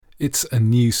It's a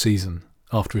new season.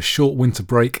 After a short winter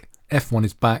break, F1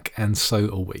 is back and so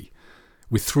are we.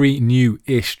 With 3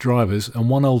 new-ish drivers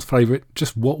and one old favourite,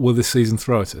 just what will this season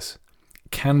throw at us?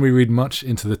 Can we read much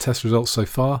into the test results so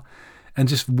far? And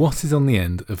just what is on the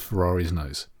end of Ferrari's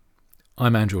nose?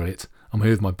 I'm Andrew Elliott. I'm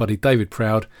here with my buddy David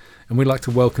Proud, and we'd like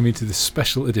to welcome you to this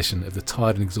special edition of the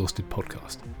Tired and Exhausted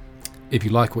podcast. If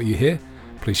you like what you hear,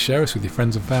 please share us with your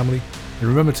friends and family, and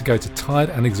remember to go to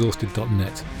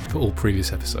tiredandexhausted.net for all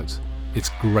previous episodes. It's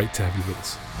great to have you with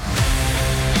us.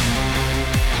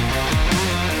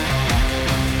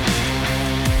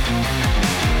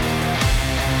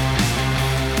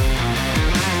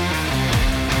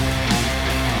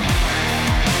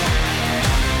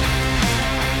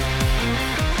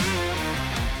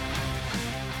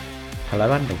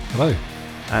 Hello, Andy. Hello.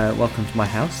 Welcome to my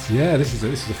house. Yeah, this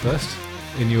is the first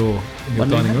in your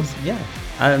dining room. Yeah.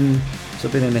 So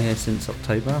I've been in here since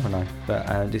October, haven't I?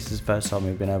 But this is the first time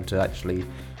we've been able to actually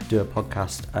do a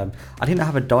podcast. I didn't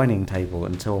have a dining table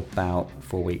until about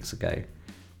 4 weeks ago,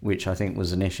 which I think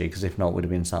was an issue, because if not, it would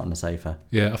have been sat on the sofa.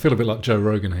 Yeah, I feel a bit like Joe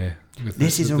Rogan here.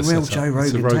 This is a real Joe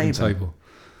Rogan table.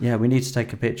 Yeah, we need to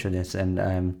take a picture of this,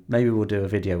 and maybe we'll do a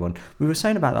video one. We were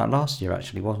saying about that last year,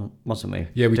 actually, wasn't we?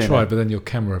 Yeah, we tried, but then your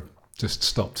camera just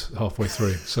stopped halfway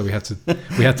through, so we had to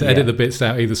edit the bits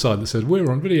out either side that said we're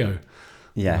on video.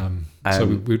 Yeah. So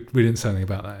we didn't say anything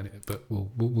about that, but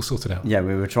we'll sort it out. Yeah,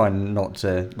 we were trying not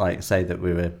to say that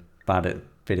we were bad at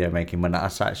video making when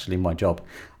that's actually my job.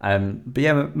 But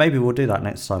yeah, maybe we'll do that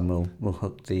next time. We'll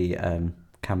hook the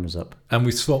cameras up. And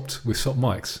we swapped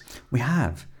mics. We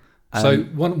have. So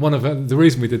one of the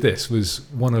reason we did this was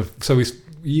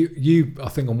you I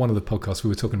think on one of the podcasts we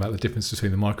were talking about the difference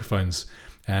between the microphones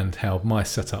and how my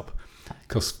setup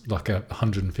costs like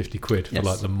 £150 for yes.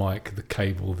 like the mic, the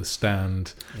cable, the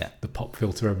stand, the pop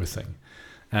filter, everything.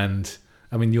 And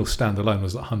I mean your stand alone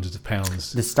was like hundreds of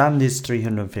pounds. The stand is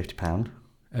 £350.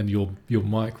 And your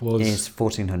mic was? It's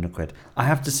 £1,400. I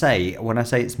have to say, when I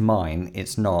say it's mine,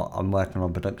 it's not. I'm working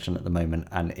on production at the moment,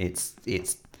 and it's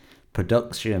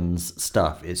production's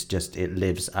stuff. It's just it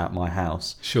lives at my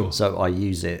house. Sure. So I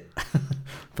use it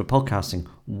for podcasting.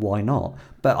 Why not?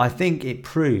 But I think it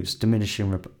proves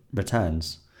diminishing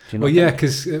returns. Do you know? Well, yeah,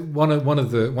 because one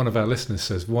of our listeners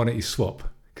says, "Why don't you swap?"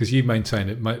 Because you maintain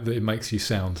that it makes you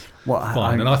sound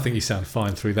fine, and I think you sound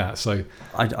fine through that. So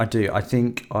I do. I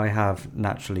think I have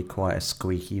naturally quite a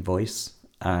squeaky voice,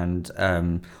 and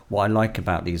what I like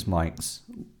about these mics,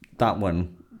 that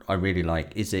one I really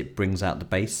like, is it brings out the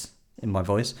bass in my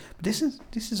voice. But this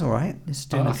is all right. This is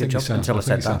doing a good job until I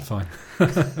said that. Fine.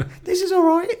 This is all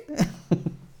right.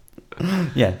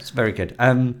 Yeah, it's very good.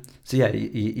 So yeah,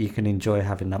 you can enjoy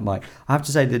having that mic. I have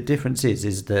to say the difference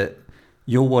is that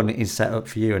your one is set up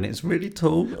for you, and it's really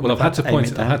tall. Well, I had to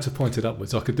point it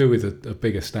upwards. I could do with a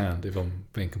bigger stand, if I'm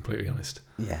being completely honest.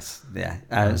 Yes,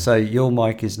 yeah. So your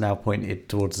mic is now pointed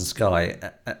towards the sky.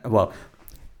 Well,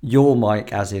 your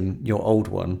mic, as in your old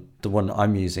one, the one that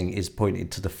I'm using, is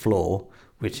pointed to the floor,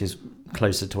 which is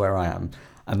closer to where I am.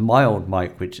 And my old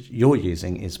mic, which you're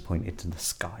using, is pointed to the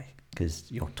sky because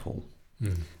you're tall.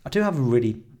 Mm. I do have a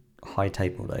really high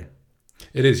table, though.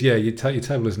 It is, yeah. Your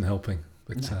table isn't helping.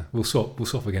 But we'll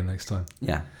swap again next time.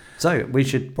 Yeah. So we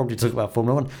should probably talk about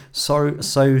Formula One. So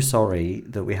sorry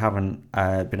that we haven't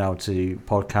been able to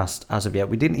podcast as of yet.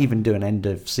 We didn't even do an end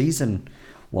of season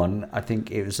one. I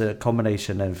think it was a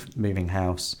combination of moving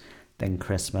house, then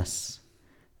Christmas,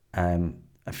 a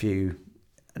few.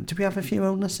 Did we have a few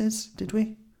illnesses? Did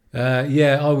we?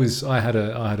 Yeah, I had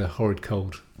a horrid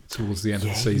cold towards the end of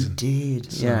the season. You did.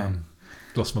 So,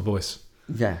 lost my voice.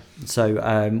 Yeah, so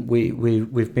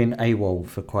we've been AWOL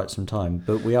for quite some time,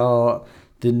 but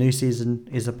the new season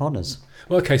is upon us.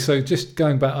 Well, okay, so just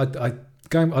going back, I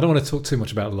don't want to talk too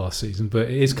much about last season, but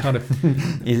it is kind of.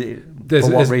 For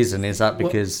what reason is that?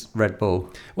 Because Red Bull.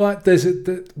 Well,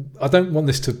 I don't want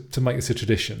this to make this a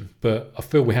tradition, but I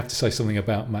feel we have to say something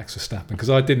about Max Verstappen, because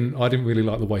I didn't really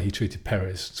like the way he treated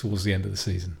Perez towards the end of the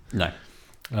season. No.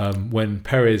 When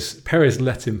Perez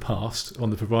let him past on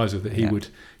the proviso that he would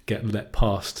get let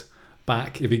past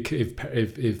back if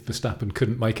Verstappen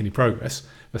couldn't make any progress.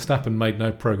 Verstappen made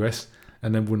no progress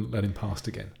and then wouldn't let him past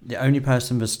again. The only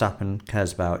person Verstappen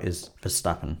cares about is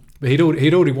Verstappen. But he'd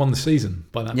already won the season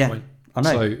by that point. I know.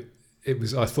 So it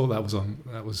was. I thought that was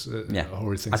a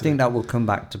horrid thing. I think that will come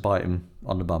back to bite him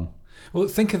on the bum. Well,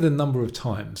 think of the number of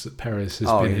times that Perez has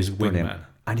been his wingman.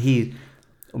 And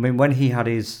when he had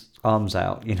his arms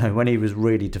out, when he was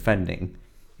really defending,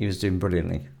 he was doing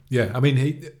brilliantly. Yeah, I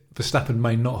mean, Verstappen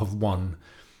may not have won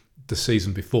the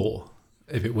season before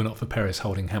if it were not for Perez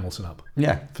holding Hamilton up.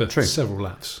 Yeah, for several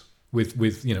laps with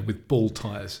ball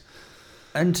tyres.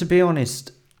 And to be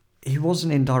honest, he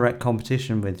wasn't in direct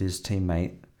competition with his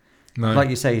teammate. No. Like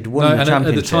you say, he'd won the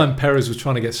championship. At the time, Perez was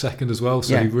trying to get second as well,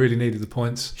 so he really needed the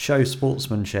points. Show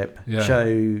sportsmanship,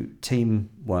 show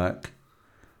teamwork.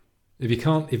 If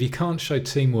you can't show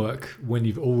teamwork when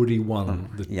you've already won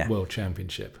the World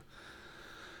Championship.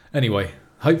 Anyway,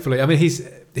 hopefully, I mean,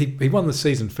 he won the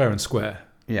season fair and square.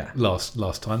 Yeah.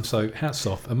 Last time, so hats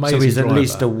off. Amazing. So he's at driver.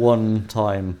 least a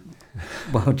one-time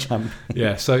world champion.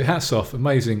 Yeah, so hats off.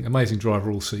 Amazing driver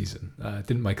all season.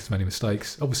 Didn't make as many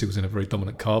mistakes. Obviously was in a very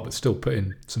dominant car, but still put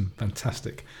in some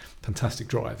fantastic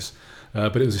drives.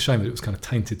 But it was a shame that it was kind of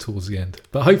tainted towards the end.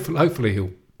 But hopefully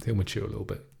he'll mature a little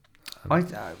bit.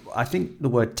 I think the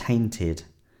word tainted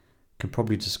could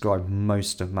probably describe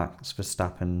most of Max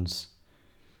Verstappen's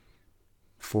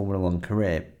Formula One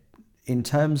career. In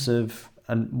terms of,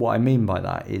 and what I mean by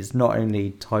that is not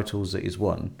only titles that he's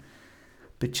won,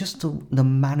 but just the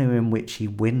manner in which he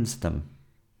wins them.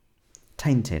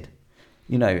 Tainted.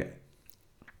 You know,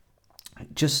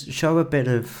 just show a bit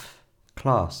of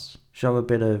class, show a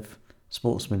bit of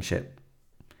sportsmanship.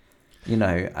 You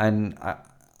know, and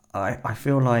I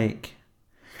feel like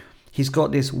he's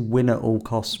got this win at all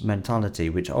costs mentality,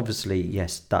 which obviously,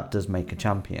 yes, that does make a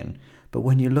champion. But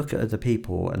when you look at other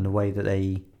people and the way that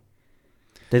they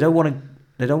don't want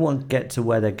to get to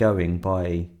where they're going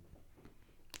by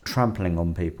trampling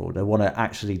on people. They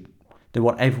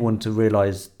want everyone to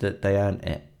realise that they earned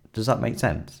it. Does that make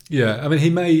sense? Yeah, I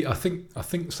mean, I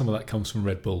think some of that comes from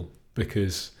Red Bull,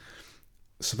 because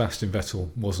Sebastian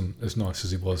Vettel wasn't as nice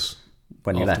as he was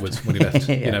when he left.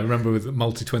 Yeah. You know, remember with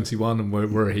Multi 21 and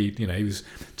where he was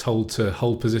told to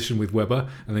hold position with Webber,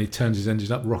 and then he turns his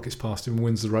engine up, rockets past him, and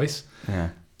wins the race. Yeah.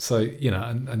 So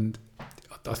and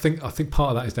I think part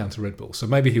of that is down to Red Bull. So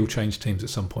maybe he'll change teams at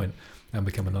some point and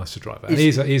become a nicer driver. And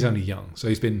he's only young, so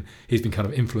he's been kind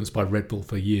of influenced by Red Bull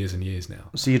for years and years now.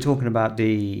 So you're talking about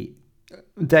the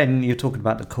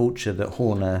culture that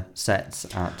Horner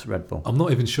sets at Red Bull. I'm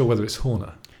not even sure whether it's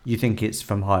Horner. You think it's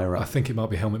from higher up? I think it might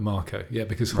be Helmut Marko. Yeah,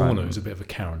 because Horner is a bit of a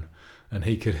Karen, and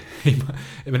it could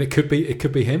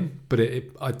be him, but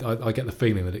I get the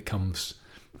feeling that it comes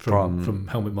from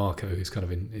Helmut Marko, who's kind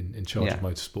of in charge of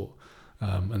motorsport,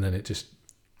 and then it just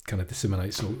kind of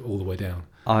disseminates all the way down.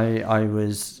 I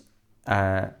was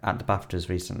at the BAFTAs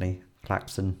recently,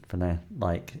 Claxon, for their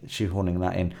shoehorning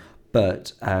that in,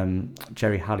 but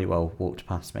Jerry Halliwell walked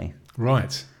past me.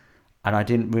 Right. And I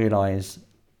didn't realise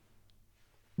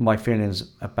my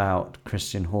feelings about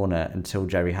Christian Horner until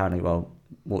Jerry Halliwell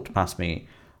walked past me,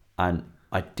 and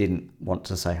I didn't want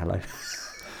to say hello.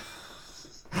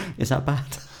 Is that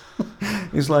bad?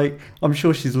 It's like, I'm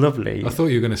sure she's lovely. I thought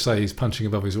you were going to say he's punching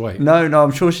above his weight. No,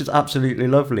 I'm sure she's absolutely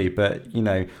lovely. But, you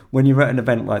know, when you're at an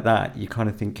event like that, you kind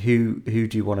of think, who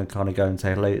do you want to kind of go and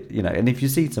say hello? You know, and if you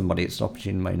see somebody, it's an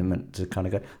opportune moment to kind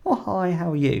of go, oh, hi,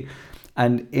 how are you?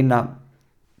 And in that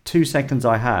 2 seconds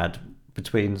I had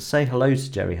between say hello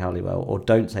to Jerry Halliwell or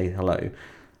don't say hello,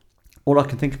 all I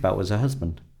could think about was her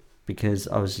husband. Because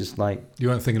I was just like... You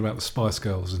weren't thinking about the Spice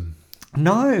Girls and...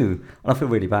 No, and I feel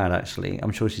really bad actually.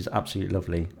 I'm sure she's absolutely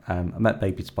lovely. I met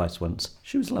Baby Spice once;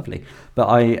 she was lovely. But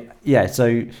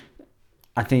so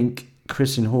I think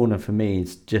Christian Horner for me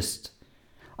is just.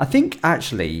 I think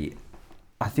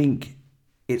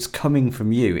it's coming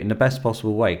from you in the best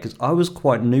possible way, because I was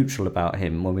quite neutral about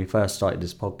him when we first started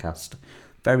this podcast.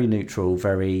 Very neutral,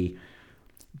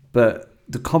 but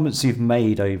the comments you've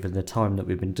made over the time that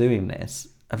we've been doing this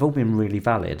have all been really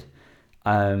valid.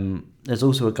 There's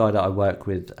also a guy that I work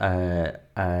with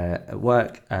at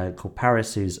work called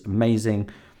Paris, who's amazing,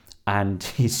 and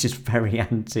he's just very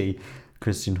anti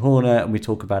Christian Horner, and we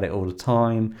talk about it all the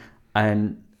time.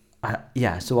 And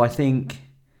so I think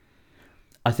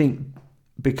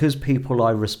because people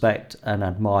I respect and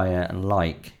admire and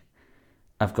like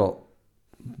have got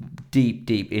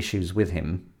deep issues with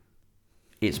him,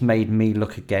 it's made me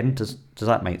look again. Does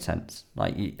that make sense?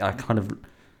 Like, I kind of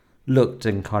looked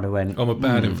and kind of went, I'm a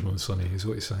bad influence on you, is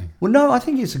what you're saying. Well, no, I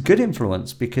think it's a good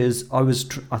influence, because I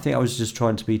think I was just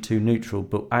trying to be too neutral,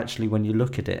 but actually when you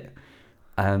look at it,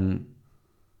 all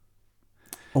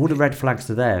the red flags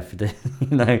are there for the,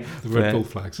 the Red Bull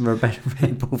flags.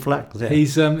 Red Bull flags. Yeah.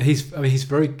 He's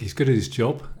good at his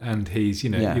job, and he's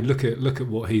you look at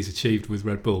what he's achieved with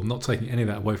Red Bull. Not taking any of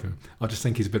that away from him. I just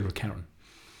think he's a bit of a Karen.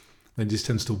 Then just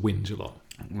tends to whinge a lot.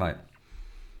 Right.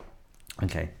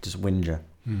 Okay, just whinger.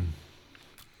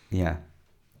 Yeah.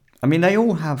 I mean, I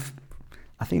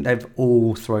think they've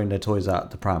all thrown their toys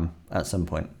out the pram at some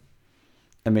point.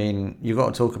 I mean, you've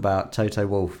got to talk about Toto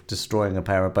Wolff destroying a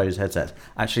pair of Bose headsets.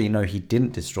 Actually, no, he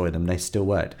didn't destroy them. They still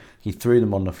worked. He threw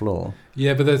them on the floor.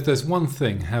 Yeah, but there's one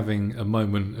thing, having a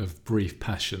moment of brief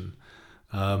passion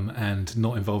and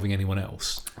not involving anyone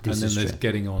else. And then there's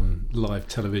getting on live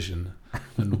television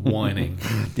and whining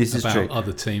about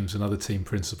other teams and other team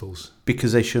principles.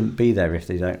 Because they shouldn't be there if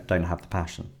they don't have the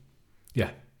passion.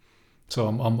 Yeah. So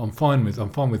I'm fine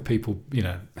with people,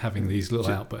 having these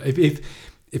little outbursts.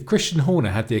 If Christian Horner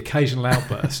had the occasional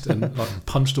outburst and like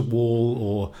punched a wall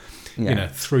or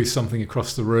threw something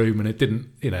across the room and it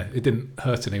didn't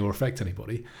hurt any or affect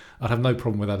anybody, I'd have no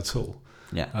problem with that at all.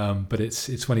 Yeah. But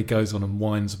it's when he goes on and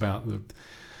whines about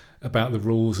the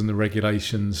rules and the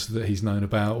regulations that he's known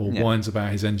about, or whines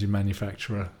about his engine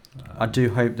manufacturer. I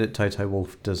do hope that Toto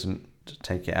Wolff doesn't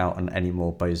take it out on any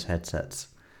more Bose headsets.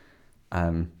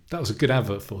 That was a good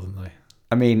advert for them, though.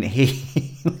 I mean,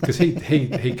 because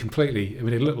he completely. I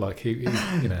mean, it looked like he.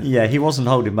 Yeah, he wasn't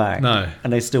holding back. No,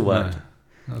 and they still worked. No.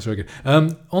 That was very good.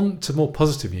 On to more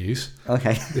positive news.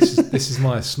 Okay. This is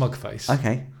my smug face.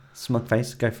 Okay, smug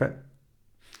face. Go for it.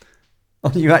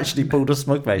 Oh, you actually pulled a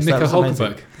smug face. Nico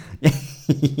Hulkenberg.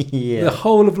 Yeah. The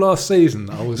whole of last season,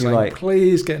 I was You're saying, right.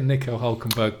 please get Nico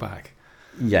Hulkenberg back.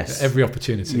 Yes. At every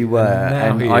opportunity. You were.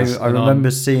 And I and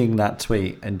remember seeing that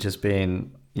tweet and just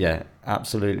being,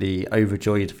 absolutely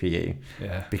overjoyed for you.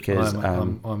 Yeah. Because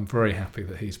I'm very happy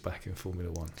that he's back in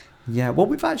Formula One. Yeah, well,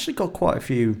 we've actually got quite a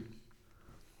few.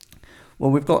 Well,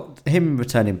 we've got him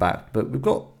returning back, but we've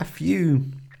got a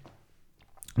few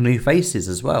new faces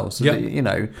as well. So,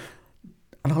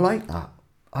 and I like that.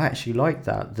 I actually like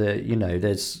that.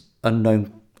 There's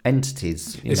unknown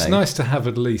entities. It's nice to have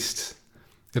at least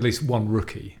one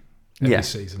rookie every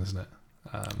season, isn't it?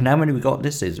 And how many we got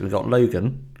this season? We got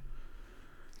Logan.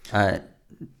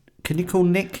 Can you call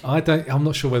Nick? I'm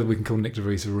not sure whether we can call Nick de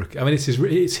Vries a rookie. I mean, it's his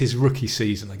rookie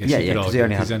season, I guess. Yeah, because he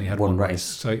only had one race.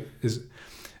 So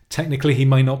technically he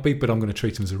may not be, but I'm going to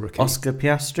treat him as a rookie. Oscar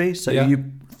Piastri. So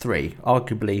you 3,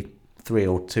 arguably 3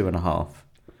 or 2.5.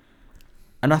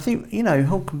 And I think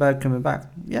Hulkenberg coming back.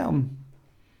 Yeah,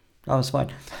 I was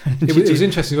fine. It was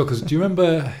interesting because do you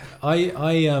remember? I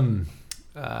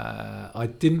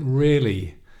didn't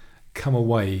really come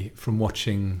away from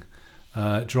watching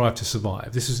Drive to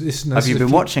Survive. Have you been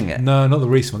watching it? No, not the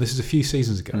recent one. This is a few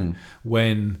seasons ago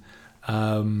when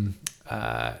the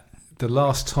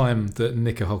last time that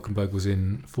Nico Hulkenberg was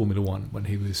in Formula One, when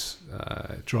he was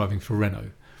driving for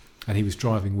Renault, and he was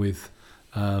driving with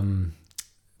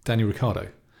Daniel Ricciardo,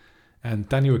 and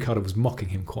Daniel Ricciardo was mocking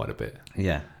him quite a bit.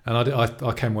 Yeah, and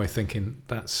I came away thinking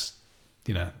that's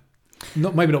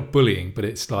maybe not bullying, but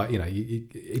it's like he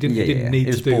didn't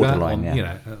need to do that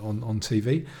on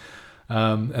TV.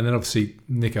 And then obviously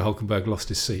Nico Hulkenberg lost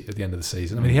his seat at the end of the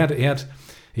season. I mean,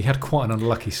 he had quite an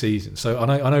unlucky season. So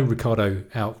I know Ricciardo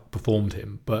outperformed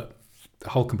him, but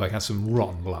Hulkenberg had some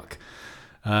rotten luck.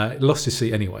 Lost his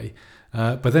seat anyway.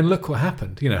 But then look what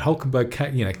happened. Hulkenberg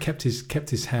kept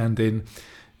his hand in.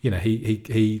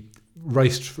 He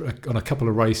raced on a couple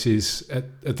of races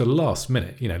at the last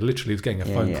minute. Literally he was getting a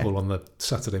phone call on the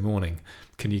Saturday morning.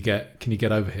 Can you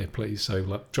get over here, please?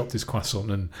 So dropped his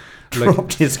croissant and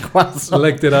legged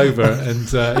it over,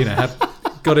 and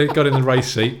got in the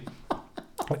race seat.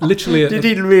 Literally, did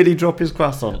he really drop his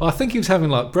croissant? I think he was having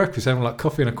breakfast, having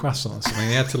coffee and a croissant or something.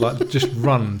 He had to just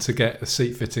run to get a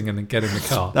seat fitting and then get in the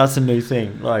car. That's a new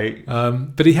thing.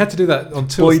 But he had to do that on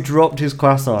dropped his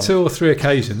croissant 2 or 3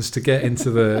 occasions to get into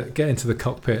the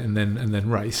cockpit and then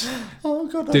race. Oh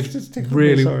God, did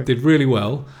really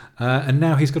well. And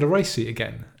now he's got a race seat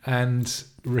again. And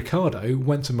Ricciardo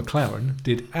went to McLaren,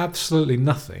 did absolutely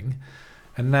nothing,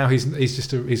 and now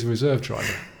he's a reserve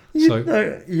driver.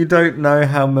 You don't know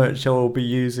how much I will be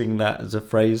using that as a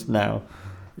phrase now.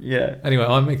 Yeah. Anyway,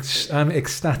 I'm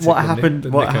ecstatic. What happened?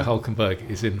 Nico Hulkenberg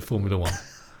is in Formula One.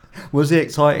 Was he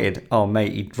excited? Oh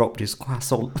mate, he dropped his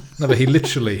croissant. No, but he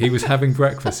was having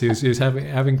breakfast. He was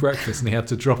having breakfast, and he had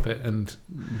to drop it and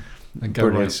go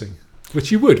racing. Which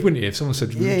you would, wouldn't you? If someone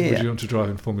said, would you want to drive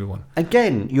in Formula One?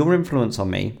 Again, your influence on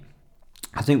me,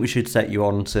 I think we should set you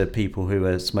on to people who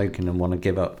are smoking and want to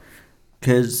give up.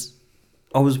 Because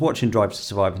I was watching Drive to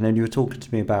Survive, and then you were talking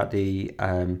to me about the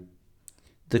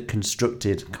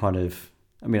constructed kind of...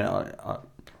 I mean,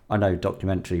 I know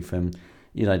documentary from,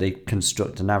 they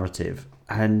construct a narrative,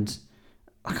 and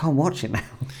I can't watch it now.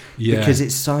 Yeah. Because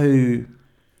it's so...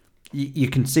 You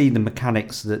can see the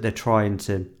mechanics that they're trying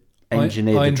to...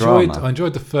 engineer the drama. I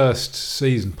enjoyed the first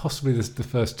season, possibly the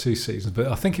first 2 seasons, but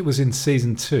I think it was in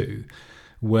season 2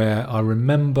 where I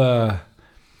remember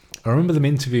them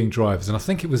interviewing drivers, and I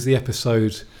think it was the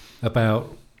episode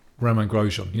about Romain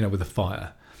Grosjean, with the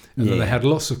fire, And then they had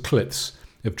lots of clips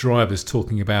of drivers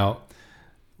talking about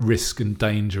risk and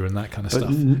danger and that kind of stuff.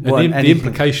 And the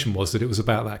implication was that it was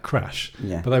about that crash,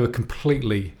 but they were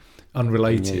completely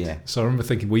unrelated. So I remember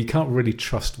thinking, well, you can't really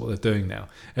trust what they're doing now.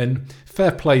 And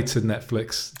fair play to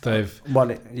Netflix. They've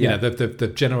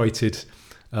generated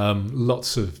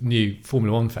lots of new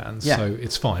Formula One fans, so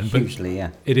it's fine. Hugely,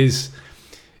 but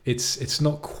it's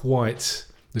not quite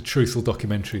the truthful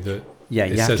documentary that you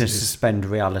have to suspend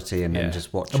reality and then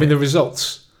just watch it. I mean, the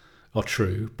results are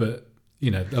true, but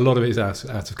a lot of it is out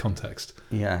of context.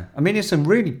 Yeah, I mean, it's a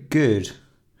really good.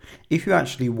 If you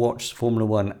actually watch Formula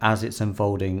One as it's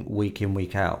unfolding week in,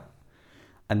 week out,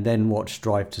 and then watch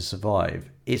Drive to Survive,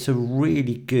 it's a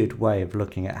really good way of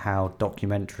looking at how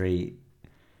documentary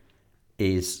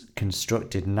is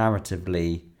constructed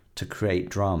narratively to create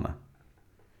drama.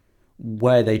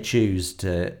 Where they choose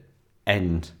to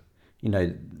end,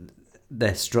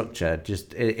 their structure,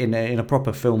 just in a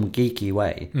proper film geeky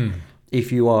way.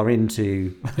 If you are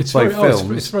into films,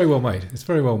 it's very well made. It's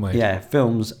very well made. Yeah,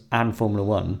 films and Formula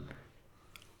One.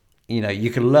 You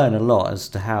can learn a lot as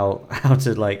to how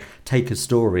to take a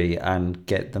story and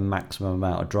get the maximum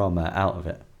amount of drama out of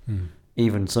it.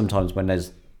 Even sometimes when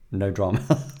there's no drama,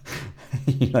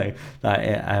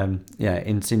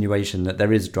 insinuation that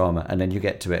there is drama, and then you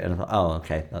get to it and oh,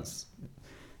 okay, that's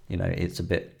it's a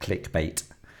bit clickbait.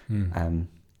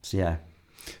 So yeah.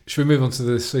 Should we move on to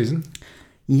this season?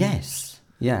 Yes.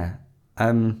 Yeah.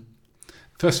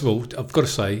 First of all, I've got to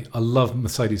say, I love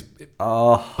Mercedes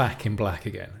back in black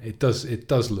again. It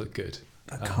does look good.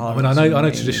 I know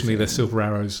traditionally they're silver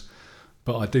arrows,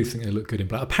 but I do think they look good in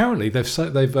black. Apparently, they've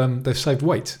saved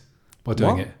weight by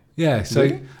doing it. Yeah. So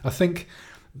really? I think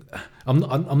I'm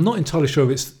not entirely sure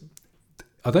if it's.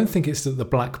 I don't think it's that the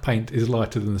black paint is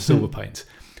lighter than the silver paint,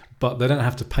 but they don't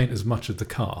have to paint as much of the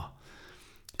car.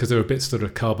 Because there are bits that are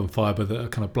carbon fibre that are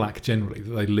kind of black generally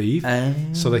that they leave,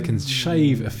 so they can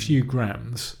shave a few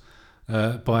grams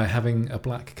by having a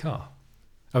black car.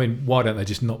 I mean, why don't they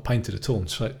just not paint it at all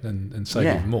and save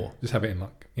even more? Just have it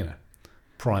in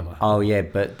primer. Oh yeah,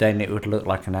 but then it would look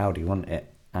like an Audi, wouldn't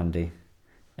it, Andy?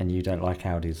 And you don't like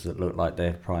Audis that look like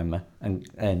they're primer.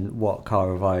 And what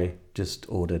car have I just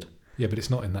ordered? Yeah, but it's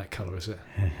not in that colour, is it?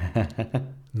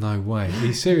 No way. Are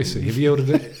you seriously? Have you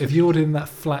ordered in that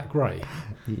flat grey?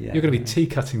 Yeah. You're going to be tea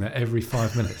cutting that every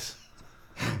 5 minutes.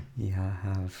 Yeah, I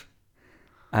have.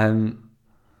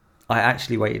 I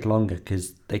actually waited longer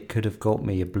because they could have got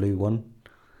me a blue one.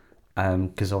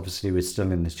 Because obviously we're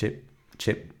still in the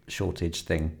chip shortage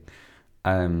thing.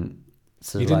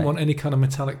 So you didn't want any kind of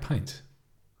metallic paint?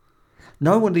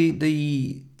 No, well you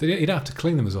don't have to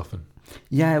clean them as often.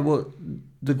 Yeah, well,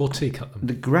 or tea cut them.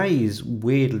 The grey is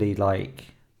weirdly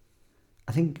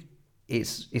I think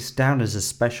it's down as a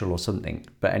special or something.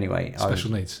 But anyway,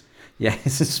 special needs. Yeah,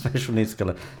 it's a special needs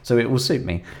colour, so it will suit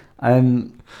me.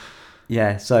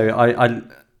 Yeah, so I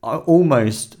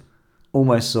almost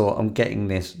thought I'm getting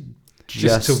this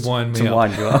just to wind me up.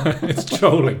 Wind you up. It's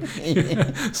trolling.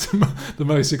 It's the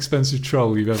most expensive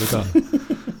troll you've ever done.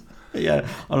 Yeah,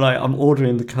 I'm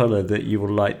ordering the colour that you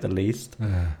will like the least.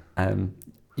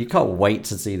 You can't wait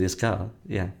to see this car.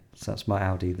 Yeah, so that's my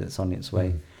Audi that's on its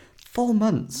way. 4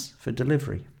 months for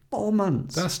delivery. 4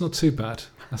 months. That's not too bad.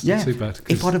 Not too bad.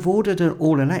 If I'd have ordered an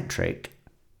all-electric,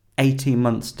 18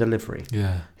 months delivery.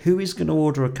 Yeah. Who is going to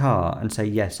order a car and say,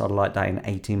 yes, I'd like that in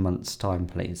 18 months' time,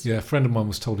 please? Yeah, a friend of mine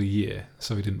was told a year,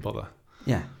 so he didn't bother.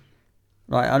 Yeah.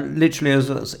 Right, I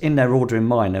was in there ordering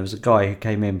mine. There was a guy who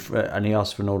came in and he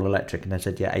asked for an all-electric, and they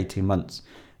said, yeah, 18 months.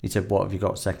 He said, what have you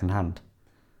got second-hand?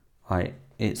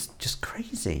 It's just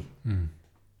crazy.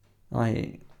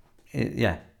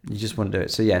 You just wouldn't do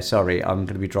it. So, yeah, sorry, I'm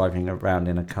going to be driving around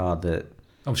in a car that...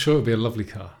 I'm sure it'll be a lovely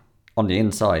car. On the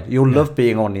inside. You'll love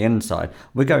being on the inside.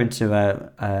 We're going to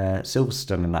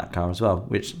Silverstone in that car as well,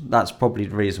 which that's probably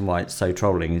the reason why it's so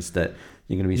trolling, is that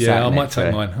you're going to be sat in it. Yeah, I might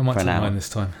take mine. I might take mine this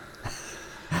time.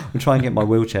 We'll try and get my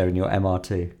wheelchair in your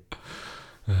MR2.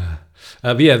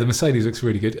 But yeah, the Mercedes looks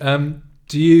really good. I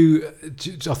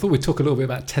thought we'd talk a little bit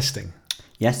about testing.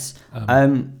 Yes.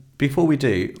 Before we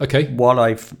do, okay. While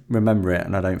I remember it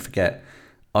and I don't forget,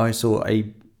 I saw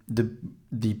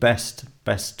the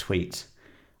best tweet,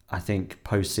 I think,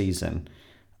 post-season,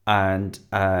 and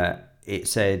it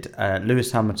said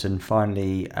Lewis Hamilton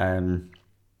finally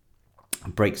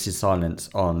breaks his silence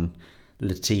on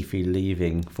Latifi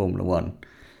leaving Formula One,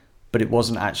 but it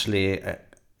wasn't actually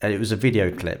it was a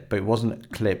video clip, but it wasn't a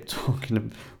clip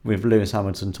talking with Lewis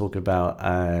Hamilton talking about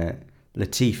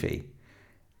Latifi.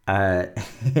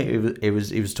 It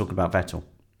was talking about Vettel,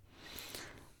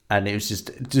 and it was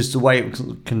just the way it was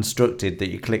constructed that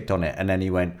you clicked on it, and then he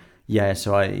went, Yeah,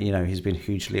 so he's been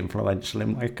hugely influential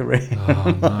in my career.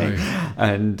 Oh, no.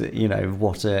 And,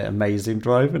 what an amazing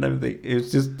drive and everything. It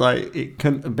was just like, it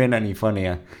couldn't have been any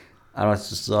funnier. And I was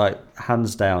just like,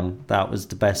 hands down, that was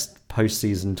the best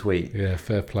post-season tweet. Yeah,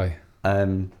 fair play.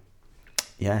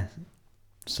 Yeah.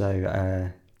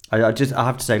 So, I have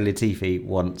to say Latifi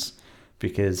once,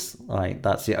 because like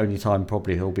that's the only time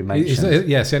probably he'll be mentioned.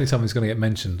 Yeah, it's the only time he's going to get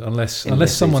mentioned, unless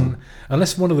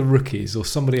one of the rookies or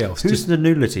somebody else. Who's the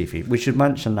new Latifi? We should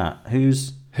mention that.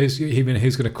 Who's going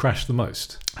to crash the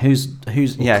most? Who's the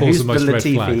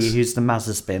Latifi? Flags? Who's the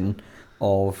Mazepin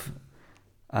of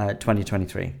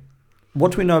 2023?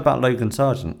 What do we know about Logan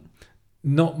Sargent?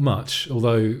 Not much,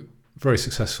 although very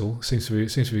successful. Seems to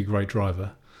be a great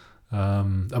driver. I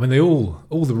mean,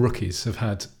 all the rookies have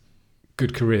had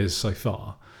good careers so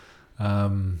far.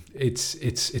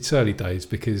 It's early days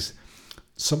because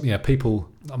people.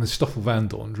 I mean, Stoffel Van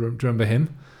Dorn. Do you remember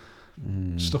him?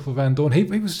 Stoffel Van Dorn. He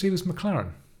was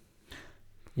McLaren.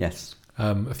 Yes.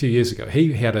 A few years ago,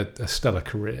 he had a stellar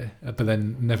career, but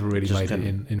then never really made it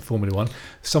in Formula One.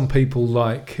 Some people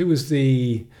who was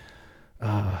the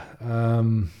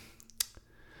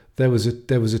there was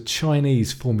a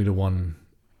Chinese Formula One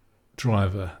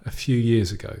driver a few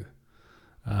years ago.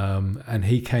 And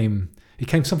he came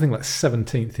something like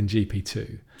 17th in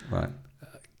GP2. Right.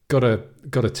 Got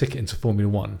a ticket into Formula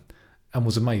One, and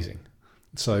was amazing.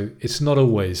 So it's not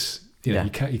always you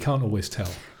can't always tell.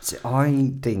 So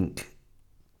I think.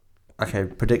 Okay,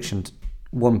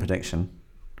 one prediction.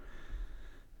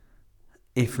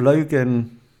 If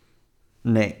Logan,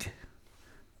 Nick,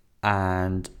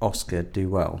 and Oscar do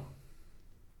well,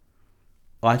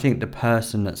 I think the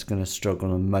person that's going to struggle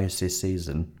the most this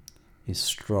season is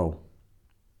Stroll.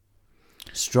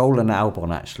 Stroll and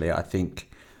Albon, actually, I think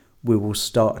we will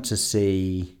start to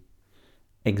see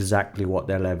exactly what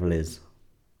their level is.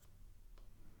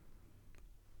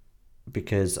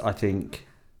 Because I think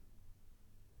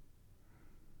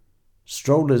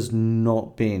Stroll has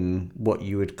not been what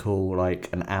you would call like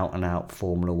an out-and-out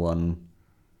Formula One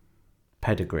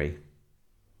pedigree.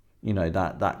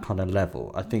 That kind of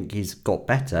level. I think he's got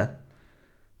better.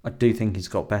 I do think he's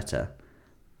got better.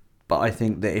 But I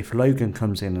think that if Logan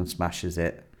comes in and smashes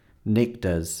it, Nick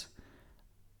does,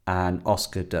 and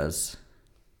Oscar does,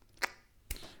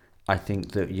 I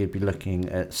think that you'd be looking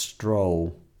at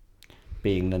Stroll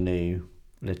being the new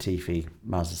Latifi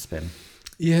Mazepin.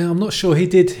 Yeah, I'm not sure. He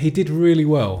did really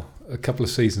well a couple of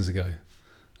seasons ago,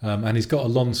 and he's got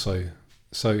Alonso.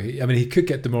 So he could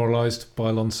get demoralised by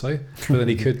Alonso, but then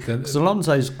he could. Because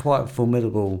Alonso's quite a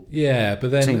formidable. Yeah,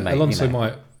 but then teammate, Alonso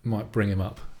might bring him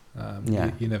up.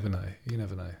 You never know.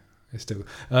 It's difficult.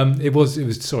 It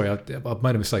was. Sorry, I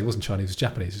made a mistake. It wasn't Chinese. It was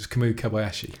Japanese. It was Kamui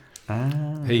Kobayashi.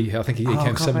 I think he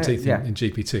came 17th in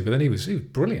GP2, but then he was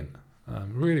brilliant.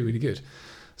 Really, really good.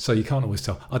 So you can't always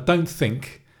tell. I don't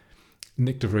think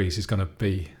Nick de Vries is going to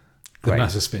be the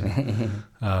Mazepin.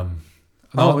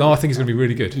 No, I think he's going to be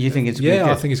really good. You think it's going to be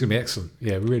good? I think he's going to be excellent.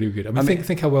 Yeah, really, really good. I mean,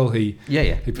 think how well he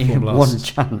performed last. One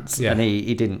chance, and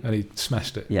he didn't. And he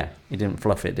smashed it. Yeah, he didn't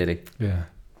fluff it, did he? Yeah.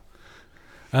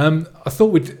 I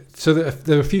thought so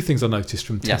there are a few things I noticed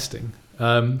from testing.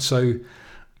 So,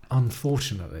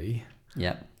 unfortunately,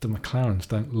 the McLarens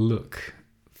don't look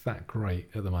that great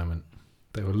at the moment.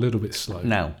 They were a little bit slow.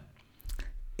 Now,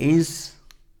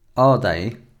 are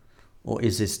they, or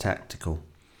is this tactical?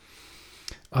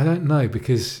 I don't know,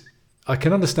 because I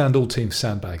can understand all teams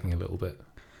sandbagging a little bit.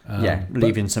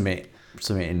 Leaving some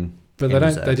in.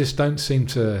 But they just don't seem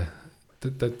to.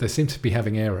 They seem to be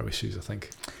having aero issues, I think.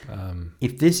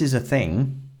 If this is a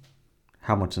thing,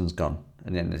 Hamilton's gone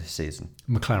at the end of the season.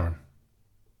 McLaren,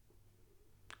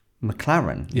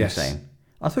 you're saying?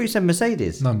 I thought you said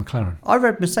Mercedes. No, McLaren. I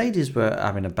read Mercedes were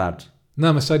having a bad.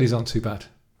 No, Mercedes aren't too bad.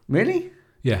 Really?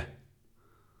 Yeah.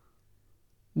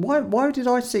 Why did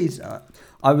I see?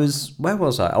 Where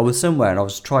was I? I was somewhere and I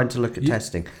was trying to look at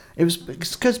testing. It was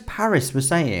because Paris was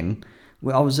saying.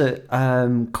 I was at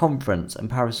conference and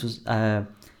Paris was said,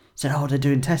 "Oh, they're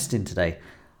doing testing today."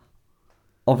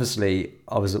 Obviously,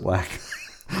 I was at work,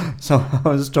 so I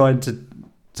was trying to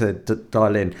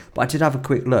dial in. But I did have a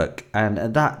quick look, and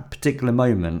at that particular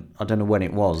moment, I don't know when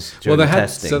it was during the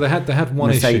testing. So they had one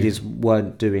Mercedes issue.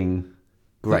 Weren't doing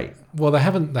great. Well, they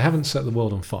haven't set the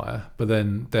world on fire, but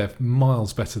then they're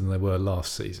miles better than they were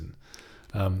last season.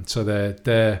 So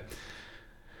they're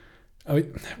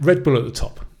Red Bull at the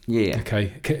top. Yeah.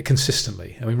 Okay.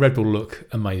 Consistently. I mean, Red Bull look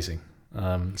amazing.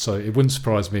 So it wouldn't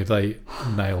surprise me if they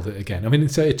nailed it again. I mean,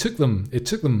 so it took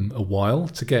them a while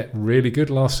to get really good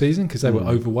last season because they were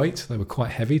overweight. They were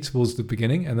quite heavy towards the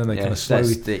beginning, and then they kind of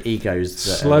slowly the egos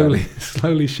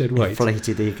slowly shed weight,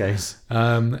 inflated egos,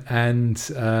 and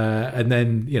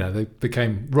then they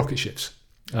became rocket ships.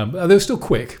 They were still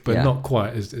quick, but not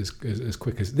quite as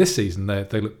quick as this season.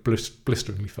 They look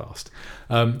blisteringly fast.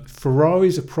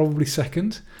 Ferraris are probably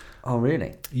second. Oh,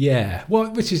 really? Yeah.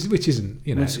 Well, which isn't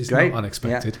it's great. Not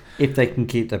unexpected. Yeah. If they can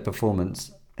keep their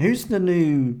performance. Who's the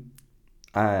new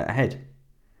head?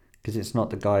 Because it's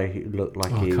not the guy who looked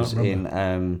like he was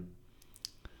in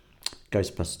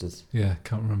Ghostbusters. Yeah,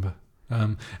 can't remember.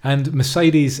 And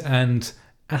Mercedes and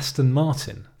Aston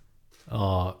Martin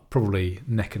are probably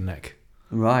neck and neck.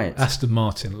 Right. Aston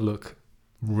Martin look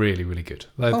really, really good.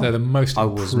 They're the most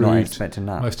improved. I was not expecting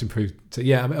that. Most improved.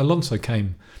 Yeah, I mean, Alonso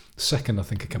came second, I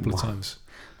think, a couple of times.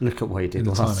 Look at what he did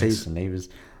last season. He was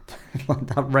like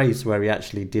that race where he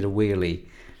actually did a wheelie,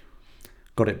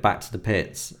 got it back to the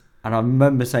pits, and I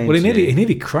remember saying, "Well, he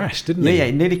nearly crashed, didn't he?" Yeah,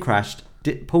 he nearly crashed.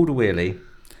 Pulled a wheelie,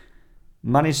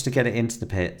 managed to get it into the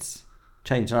pits,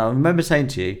 changed. And I remember saying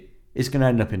to you, "It's going to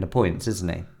end up in the points,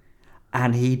 isn't he?"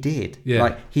 And he did. Yeah.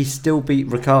 Like, he still beat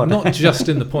Ricciardo. Not just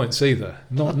in the points either.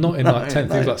 Not in like 10th.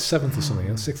 No. He was like 7th or something,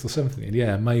 6th or 7th.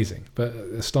 Yeah, amazing. But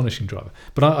astonishing driver.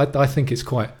 But I think it's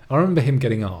quite... I remember him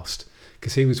getting asked,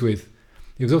 because he was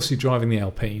obviously driving the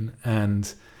Alpine,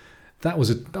 and that was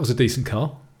a decent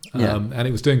car. And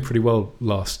it was doing pretty well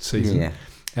last season. Yeah.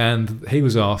 And he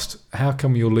was asked, how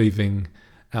come you're leaving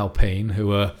Alpine,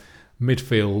 who are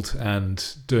midfield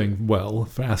and doing well,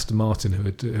 for Aston Martin,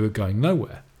 who are going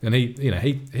nowhere? And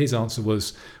his answer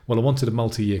was, well, I wanted a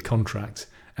multi-year contract.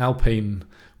 Alpine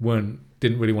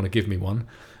didn't really want to give me one.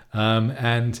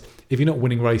 And if you're not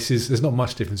winning races, there's not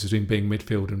much difference between being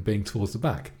midfield and being towards the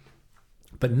back.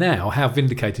 But now, how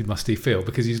vindicated must he feel?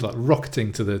 Because he's like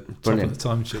rocketing to the top of the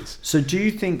time sheets. So do you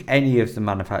think any of the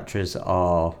manufacturers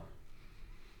are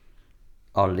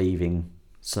leaving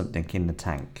something in the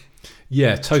tank?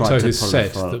 Yeah, Toto has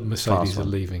said that Mercedes are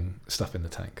leaving stuff in the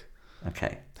tank.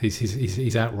 Okay.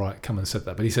 He's outright come and said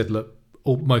that, but he said, look,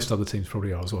 most other teams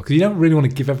probably are as well, because you don't really want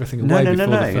to give everything away before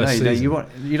the first season.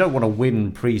 You don't want to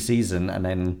win pre-season and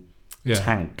then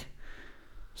tank.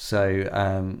 So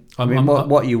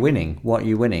what are you winning? What are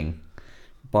you winning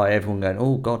by everyone going,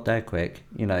 oh God, they're quick?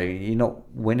 You're not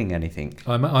winning anything.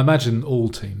 I imagine all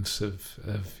teams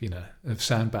have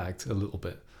sandbagged a little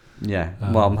bit. Yeah.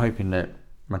 Well, I'm hoping that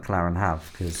McLaren have,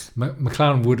 because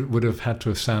McLaren would have had to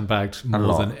have sandbagged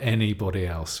more than anybody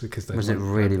else, because they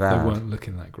really bad? They weren't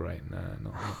looking that great. No,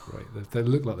 not great. They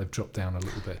look like they've dropped down a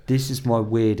little bit. This is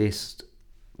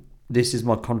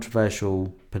my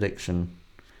controversial prediction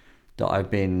that I've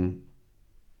been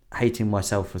hating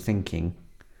myself for thinking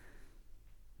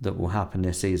that will happen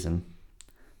this season.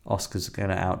 Oscar's going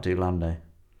to outdo Lando.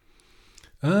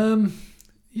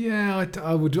 Yeah,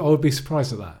 I would be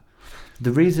surprised at that.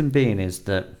 The reason being is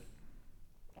that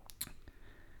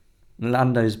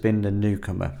Lando's been the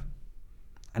newcomer,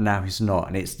 and now he's not.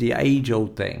 And it's the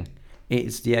age-old thing.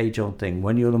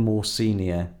 When you're the more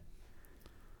senior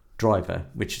driver,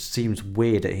 which seems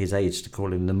weird at his age to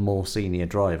call him the more senior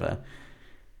driver,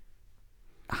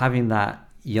 having that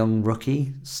young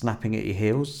rookie snapping at your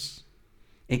heels,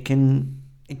 it can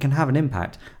have an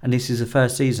impact. And this is the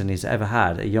first season he's ever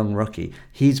had a young rookie.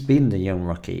 He's been the young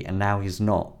rookie, and now he's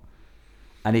not.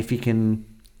 And if he can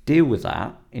deal with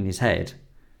that in his head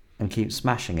and keep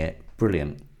smashing it,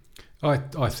 brilliant. I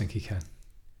think he can.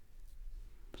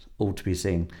 All to be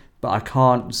seen. But I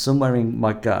can't, somewhere in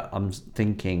my gut, I'm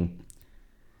thinking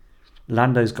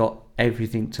Lando's got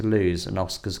everything to lose and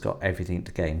Oscar's got everything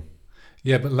to gain.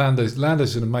 Yeah, but Lando's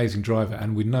an amazing driver,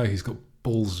 and we know he's got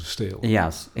balls of steel. He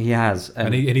has.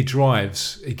 And he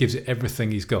drives, he gives it everything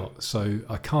he's got. So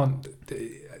I can't...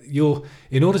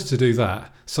 in order to do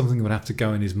that, something would have to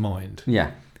go in his mind.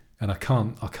 Yeah. And I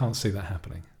can't see that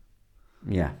happening.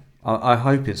 Yeah. I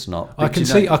hope it's not. I can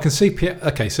see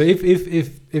okay, so if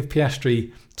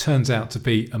Piastri turns out to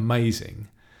be amazing,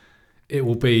 it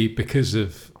will be because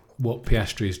of what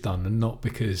Piastri has done and not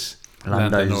because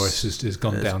Lando Norris has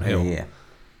gone downhill. Yeah.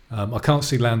 I can't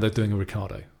see Lando doing a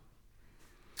Ricciardo.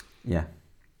 Yeah.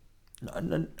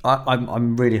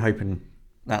 I'm really hoping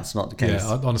that's not the case.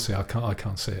 Yeah, honestly, I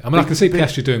can't see it. I mean, I can see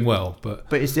Piastri doing well, but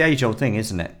it's the age-old thing,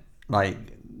 isn't it? Like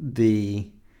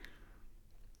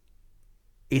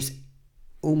it's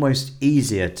almost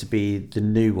easier to be the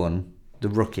new one, the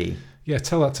rookie. Yeah,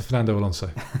 tell that to Fernando Alonso.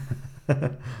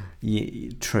 Yeah,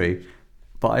 true,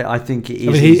 but I think it is.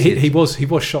 I mean, he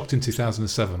was shocked in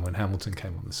 2007 when Hamilton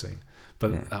came on the scene,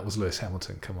 but that was Lewis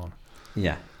Hamilton. Come on.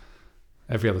 Yeah.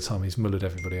 Every other time he's mullered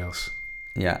everybody else.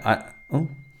 Yeah. Are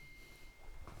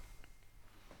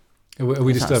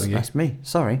we disturbing you? That's me.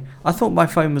 Sorry. I thought my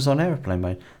phone was on airplane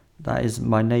mode. That is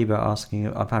my neighbour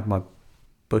asking. I've had my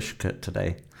bush cut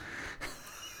today.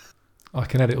 I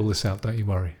can edit all this out, don't you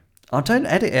worry. I don't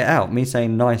edit it out, me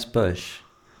saying nice bush.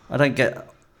 I don't get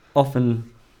often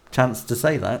chance to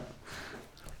say that.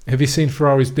 Have you seen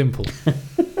Ferrari's dimple?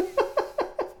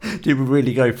 Do we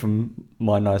really go from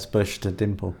my nice bush to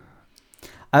dimple?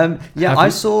 I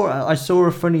saw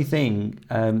a funny thing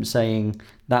saying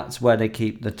that's where they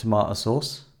keep the tomato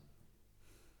sauce.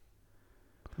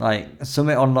 Like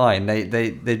something online,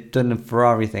 they've done a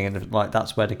Ferrari thing, and like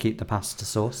that's where they keep the pasta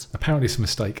sauce. Apparently, it's a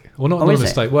mistake. Well, not a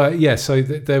mistake. It? Well, yeah. So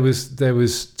there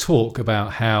was talk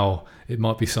about how it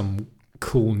might be some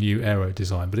cool new aero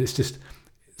design, but it's just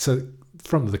so.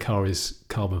 Front of the car is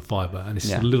carbon fibre and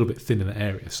it's a little bit thin in that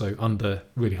area, so under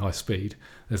really high speed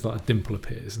there's like a dimple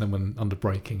appears, and then when under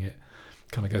braking it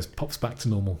kind of pops back to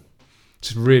normal.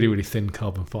 Just really, really thin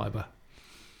carbon fibre.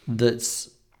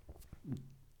 Is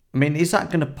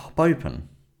that going to pop open?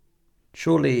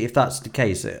 Surely if that's the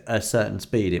case at a certain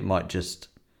speed it might just...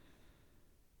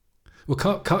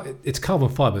 Well, it's carbon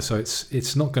fibre, so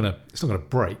it's not going to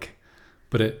break,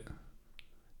 but it...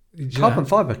 Carbon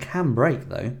fibre can break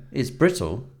though. It's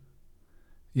brittle.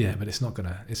 Yeah, but it's not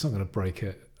gonna break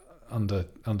it under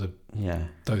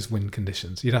those wind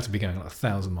conditions. You'd have to be going like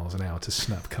 1,000 miles an hour to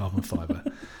snap carbon fibre.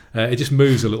 It just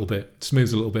moves a little bit.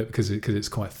 Because it's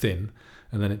quite thin,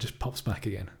 and then it just pops back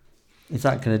again. Is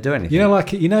that going to do anything?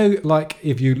 Like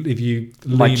if you lean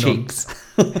my cheeks.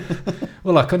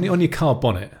 Well, like on your car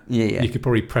bonnet, you could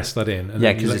probably press that in, and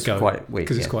then you let it's go. Quite weak.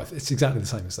 Because it's exactly the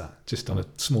same as that, just on a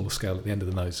smaller scale at the end of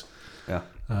the nose. Yeah.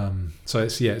 So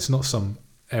it's not some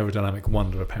aerodynamic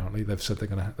wonder. Apparently, they've said they're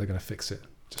gonna fix it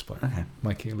just by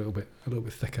making it a little bit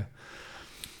thicker.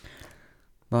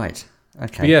 Right.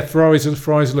 Okay. But yeah, Ferraris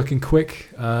are looking quick.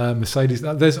 Mercedes.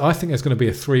 I think there's going to be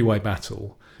a three-way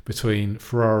battle between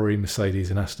Ferrari, Mercedes,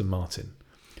 and Aston Martin.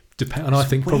 And I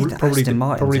think probably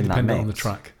dependent on the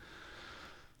track.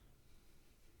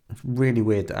 It's really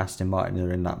weird that Aston Martin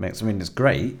are in that mix. I mean, it's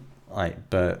great,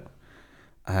 but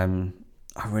I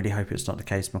really hope it's not the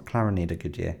case. McLaren need a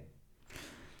good year.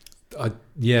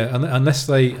 Unless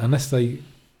they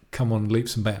come on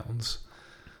leaps and bounds,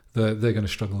 they're going to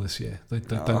struggle this year. They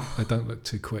don't look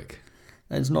too quick.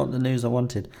 It's not the news I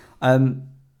wanted.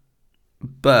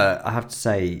 But I have to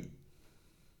say,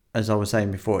 as I was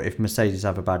saying before, if Mercedes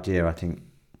have a bad year,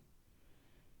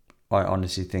 I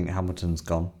honestly think Hamilton's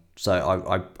gone.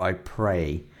 So I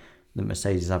pray that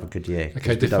Mercedes have a good year.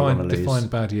 Okay, define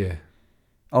bad year.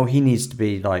 Oh, he needs to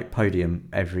be like podium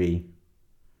every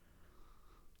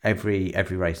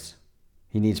race.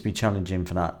 He needs to be challenging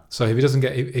for that. So if he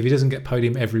doesn't get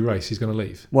podium every race, he's going to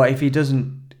leave. Well, if he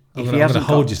doesn't, I'm going to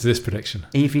hold you to this prediction.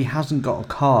 If he hasn't got a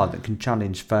car that can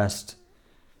challenge first,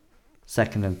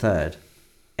 second, and third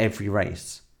every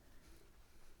race,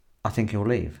 I think he'll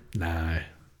leave. No,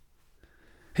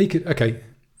 he could. Okay,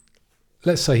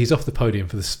 let's say he's off the podium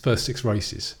for the first 6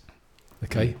 races.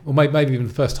 Okay, or maybe even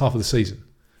the first half of the season,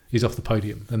 he's off the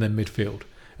podium and then midfield,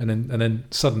 and then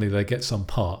suddenly they get some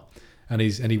part, and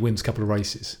he wins a couple of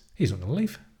races. He's not going to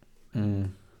leave.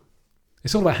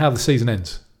 It's all about how the season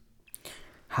ends.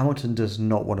 Hamilton does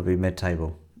not want to be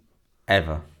mid-table,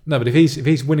 ever. No, but if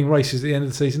he's winning races at the end of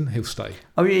the season, he'll stay.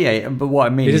 Oh yeah. But what I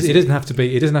mean is, it doesn't have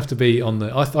to be on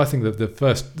the. I think that the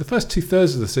first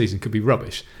 2/3 of the season could be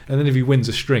rubbish, and then if he wins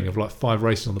a string of like 5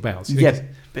 races on the bounce,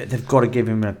 but they've got to give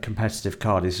him a competitive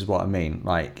car. This is what I mean.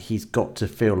 Like he's got to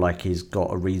feel like he's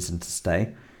got a reason to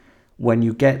stay. When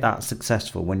you get that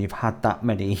successful, when you've had that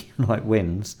many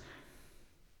wins.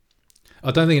 I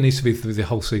don't think it needs to be through the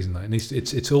whole season though.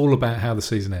 It's all about how the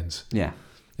season ends. Yeah.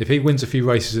 If he wins a few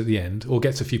races at the end or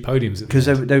gets a few podiums at the Because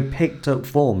end. they picked up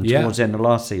form towards the end of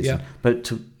last season. Yeah.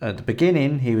 But at the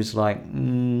beginning, he was like...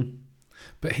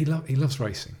 But he loves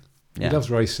racing. Yeah. He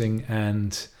loves racing,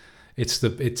 and it's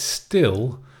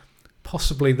still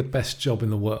possibly the best job in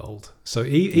the world. So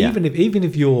even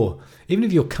if you're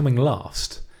coming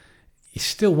last, he's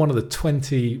still one of the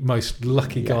 20 most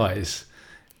lucky guys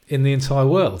in the entire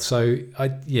world. So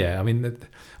that's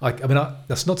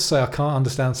not to say I can't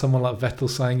understand someone like Vettel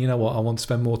saying, you know what, I want to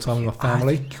spend more time with my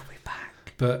family. I think he'll be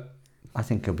back. But I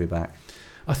think he'll be back.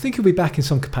 I think he'll be back in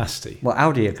some capacity. Well,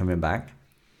 Audi are coming back.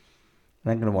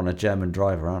 They're going to want a German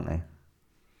driver, aren't they?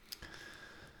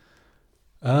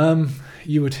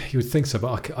 You would think so,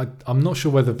 but I'm not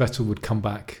sure whether Vettel would come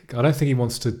back. I don't think he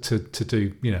wants to do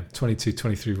 22,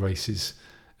 23 races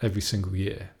every single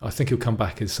year. I think he'll come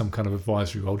back as some kind of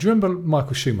advisory role. Do you remember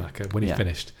Michael Schumacher when he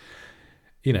finished?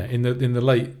 In the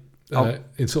late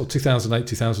in sort of 2008,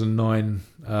 2009,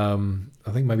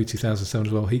 I think maybe 2007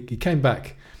 as well. He came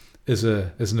back as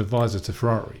an advisor to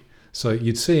Ferrari, so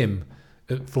you'd see him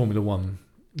at Formula One,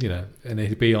 and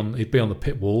he'd be on the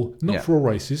pit wall, not for all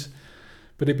races,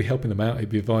 but he'd be helping them out. He'd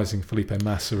be advising Felipe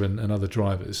Massa and other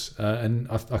drivers, and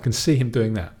I can see him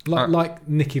doing that, like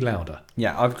Niki Lauda.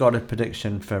 Yeah, I've got a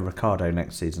prediction for Ricciardo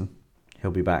next season.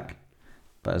 He'll be back,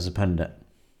 but as a pundit.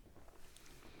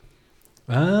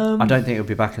 I don't think he'll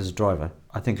be back as a driver.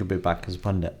 I think he'll be back as a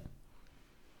pundit.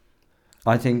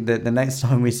 I think that the next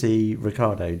time we see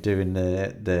Ricciardo doing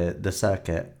the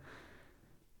circuit,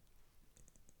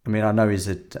 I mean, I know he's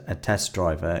a test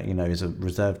driver, he's a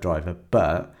reserve driver,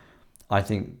 but I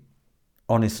think,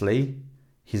 honestly,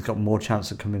 he's got more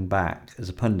chance of coming back as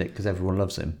a pundit because everyone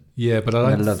loves him. Yeah, but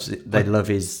they love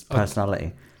his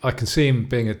personality. I can see him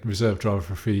being a reserve driver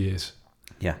for a few years.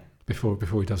 Yeah. Before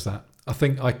he does that. I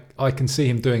think I can see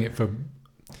him doing it for...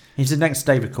 He's the next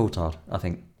David Coulthard, I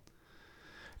think.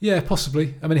 Yeah,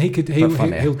 possibly. I mean,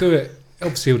 he'll do it.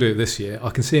 Obviously, he'll do it this year. I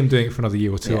can see him doing it for another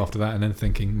year or two after that, and then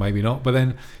thinking maybe not. But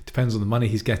then it depends on the money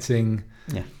he's getting.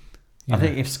 Yeah, I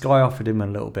think if Sky offered him a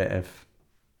little bit of,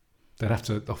 they'd have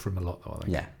to offer him a lot, though. I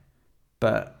think. Yeah,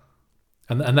 but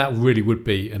and that really would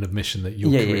be an admission that your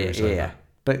career is over. Yeah.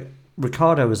 But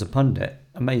Ricciardo as a pundit,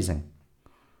 amazing,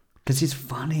 because he's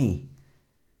funny.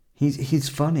 He's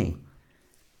funny.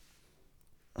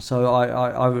 So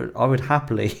I would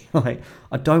happily,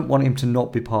 I don't want him to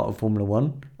not be part of Formula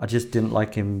One. I just didn't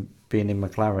like him being in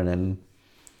McLaren and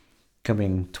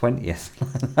coming 20th.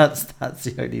 that's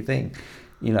the only thing,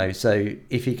 So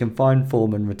if he can find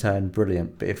form and return,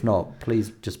 brilliant. But if not,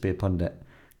 please just be a pundit,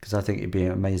 because I think it'd be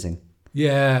amazing.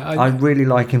 Yeah, I really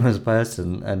like him as a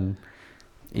person, and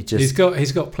he's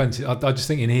got plenty. I just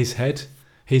think in his head,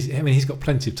 he's got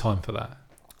plenty of time for that.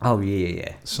 Oh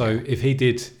yeah. So if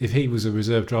he was a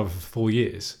reserve driver for 4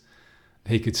 years,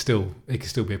 he could still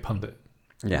be a pundit.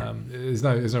 Yeah. There's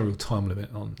no real time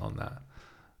limit on that.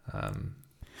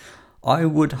 I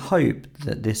would hope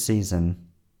that this season,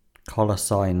 Carlos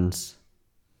Sainz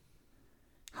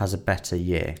has a better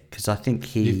year, because I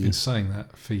think You've been saying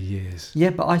that for years.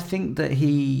 Yeah, but I think that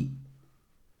he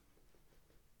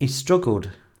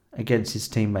struggled against his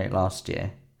teammate last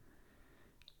year,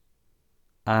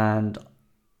 and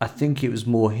I think it was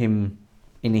more him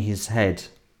in his head.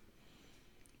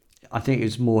 I think it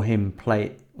was more him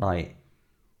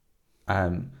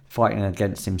fighting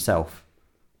against himself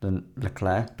than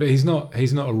Leclerc. But he's not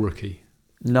a rookie.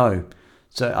 No.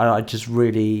 So I just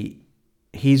really...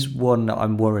 He's one that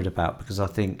I'm worried about, because I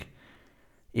think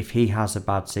if he has a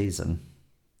bad season...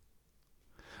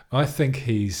 I think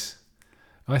he's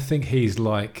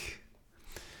like...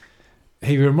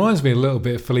 He reminds me a little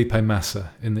bit of Felipe Massa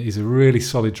in that he's a really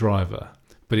solid driver,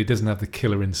 but he doesn't have the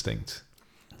killer instinct.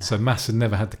 So Massa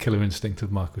never had the killer instinct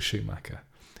of Michael Schumacher.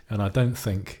 And I don't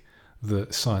think that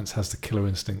Sainz has the killer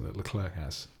instinct that Leclerc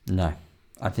has. No.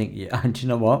 I think... Yeah. And do you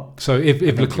know what? So if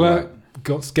Leclerc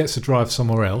gets to drive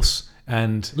somewhere else,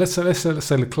 and let's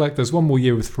say Leclerc does one more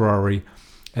year with Ferrari,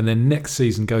 and then next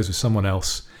season goes with someone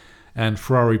else, and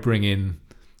Ferrari bring in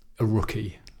a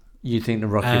rookie... You think the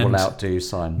rookie will outdo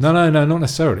Sainz? No, not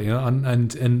necessarily.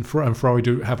 And Ferrari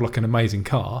do have like an amazing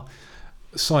car.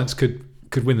 Sainz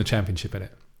could win the championship in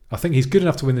it. I think he's good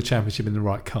enough to win the championship in the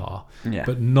right car,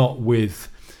 but not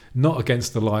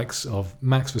against the likes of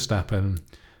Max Verstappen,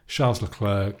 Charles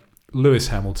Leclerc, Lewis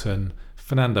Hamilton,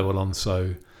 Fernando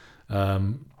Alonso,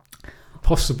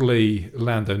 possibly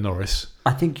Lando Norris.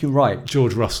 I think you're right.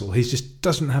 George Russell. He just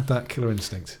doesn't have that killer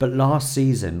instinct. But last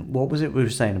season, what was it we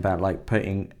were saying about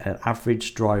putting an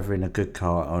average driver in a good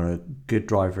car or a good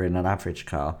driver in an average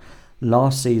car?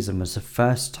 Last season was the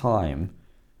first time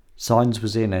Sainz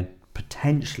was in a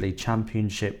potentially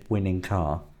championship winning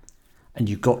car, and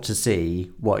you got to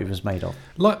see what he was made of.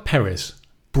 Like Perez.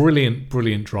 Brilliant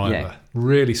driver.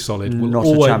 Really solid. Not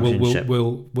a championship.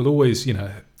 Will always,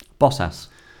 Boss ass.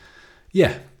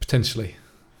 Yeah, potentially.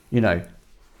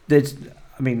 There's,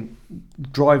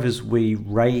 drivers we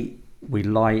rate, we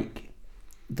like,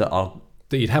 that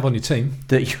you'd have on your team,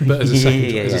 but as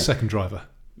a second driver.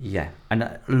 Yeah,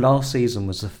 and last season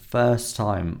was the first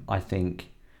time I think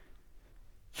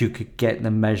you could get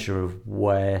the measure of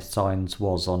where Sainz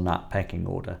was on that pecking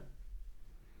order.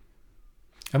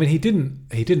 I mean, he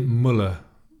didn't muller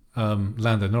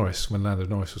Lando Norris when Lando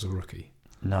Norris was a rookie.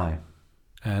 No,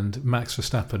 and Max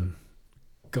Verstappen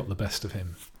got the best of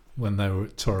him when they were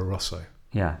at Toro Rosso.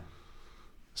 Yeah.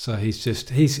 So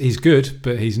he's good,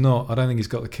 but he's not. I don't think he's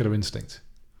got the killer instinct.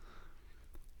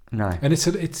 No. And it's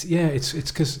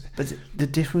because. But the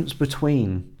difference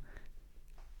between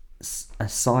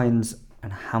Sainz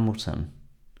and Hamilton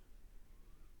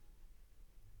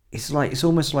it's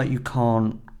almost like you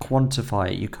can't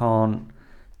quantify it. You can't.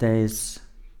 There's.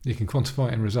 You can quantify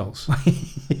it in results.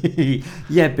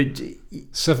 Yeah, but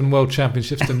 7 world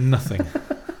championships to nothing.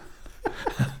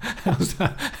 How's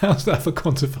that for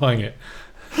quantifying it?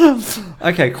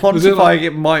 Okay, quantifying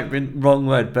it might be the wrong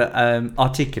word, but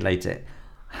articulate it.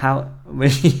 How? Well,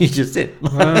 you just did.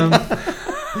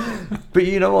 But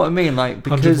you know what I mean, like,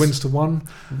 because 100 wins to 1.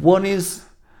 One is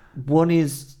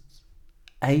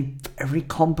a very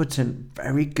competent,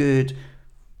 very good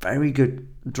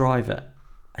driver,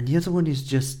 and the other one is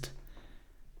just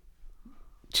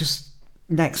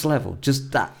next level.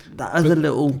 Just that other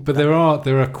little. But there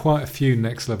are quite a few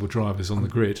next level drivers on the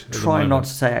grid. Try not to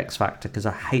say X Factor, because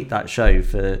I hate that show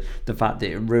for the fact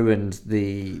that it ruined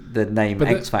the name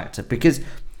X Factor.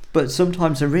 But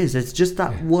sometimes there is. It's just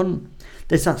that one.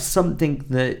 There's that something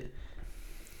that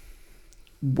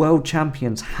world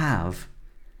champions have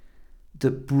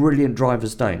that brilliant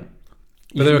drivers don't.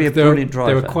 But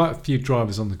there are quite a few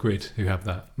drivers on the grid who have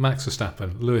that. Max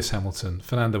Verstappen, Lewis Hamilton,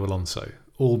 Fernando Alonso,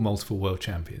 all multiple world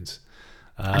champions.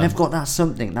 And they've got that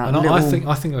something. That and little...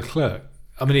 I think Leclerc.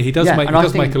 I mean, he does make a lot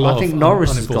of. I think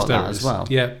Norris has got that as well.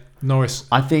 Yeah, Norris.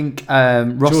 I think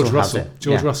George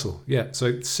Russell. Yeah,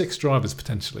 so 6 drivers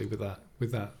potentially with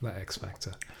that X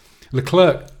factor.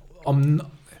 Leclerc,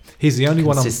 he's the only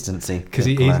consistency, one because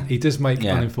he does make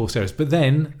unenforced errors, but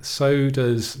then so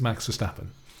does Max Verstappen.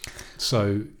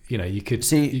 So you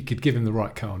could give him the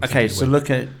right car. Okay, so look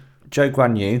at Zhou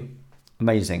Guanyu,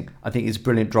 amazing. I think he's a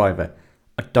brilliant driver.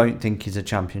 I don't think he's a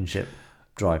championship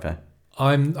driver.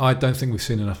 I don't think we've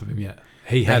seen enough of him yet.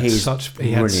 He had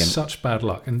such bad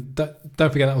luck, and don't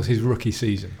forget that was his rookie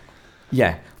season.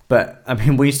 Yeah, but I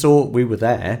mean, we were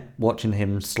there watching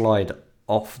him slide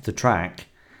off the track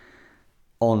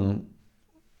on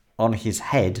his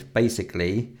head,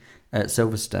 basically, at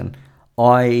Silverstone.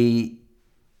 I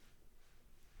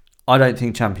don't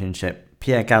think championship.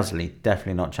 Pierre Gasly,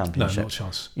 definitely not championship. No, not a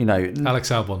chance. Alex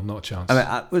Albon, not a chance.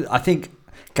 I think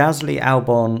Gasly,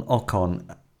 Albon,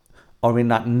 Ocon are in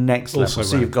that next level.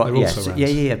 So you've got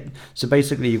So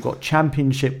basically, you've got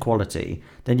championship quality,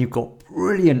 then you've got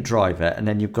brilliant driver, and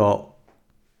then you've got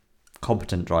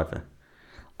competent driver.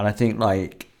 And I think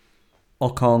like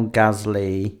Ocon,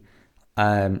 Gasly,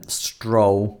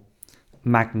 Stroll,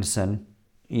 Magnussen,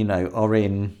 are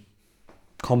in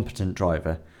competent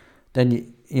driver.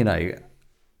 Then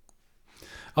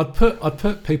I'd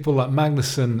put people like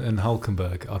Magnussen and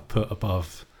Hulkenberg. I'd put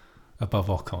above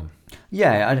Ocon.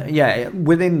 Yeah.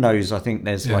 Within those, I think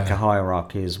there's like a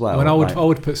hierarchy as well. I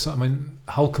would put some. I mean,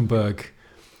 Hulkenberg.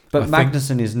 But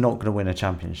Magnussen is not going to win a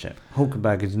championship.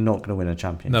 Hulkenberg is not going to win a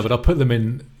championship. No, but I'd put them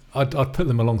in. I'd put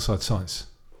them alongside Sainz.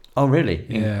 Oh, really?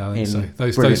 I think so.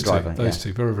 Those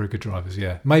two, very, very good drivers.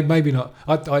 Yeah, maybe not.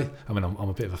 I mean, I'm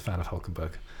a bit of a fan of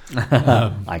Hulkenberg.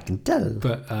 I can tell.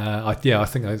 But I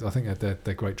think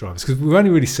they're great drivers because we've only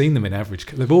really seen them in average.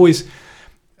 They've always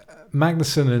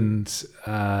Magnussen and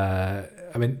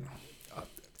I mean,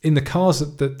 in the cars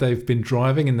that they've been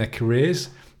driving in their careers,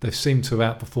 they've seemed to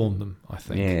have outperformed them. I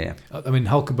think. Yeah. I mean,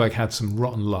 Hulkenberg had some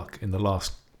rotten luck in the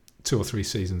last 2 or 3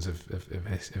 seasons of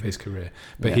his career,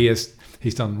 but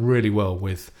he's done really well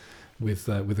with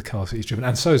the cars that he's driven,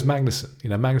 and so has Magnussen.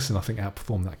 Magnussen I think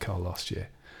outperformed that car last year,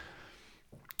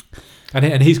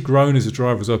 and he's grown as a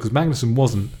driver as well because Magnussen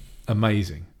wasn't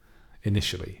amazing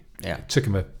initially. Yeah, it took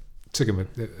him a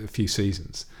few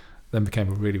seasons, then became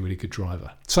a really, really good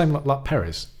driver. Same like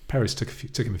Perez. Perez took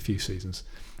him a few seasons,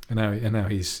 and now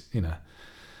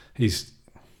he's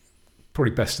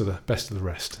probably best of the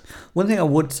rest. One thing I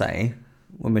would say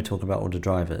when we're talking about all the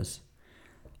drivers,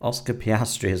 Oscar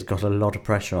Piastri has got a lot of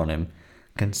pressure on him,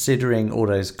 considering all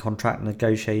those contract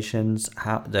negotiations,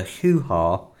 how the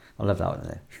hoo-ha. I love that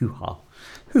one.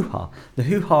 The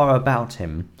hoo-ha about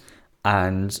him,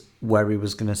 and where he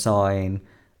was going to sign,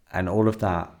 and all of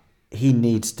that. He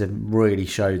needs to really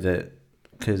show that,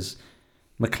 because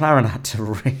McLaren had to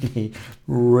really,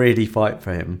 really fight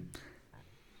for him.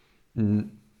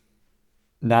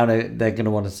 Now they're going to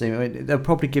want to see him. I mean, they'll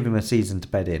probably give him a season to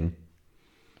bed in.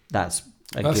 That's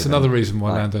another reason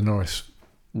why Lando Norris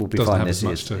will be doesn't fine have this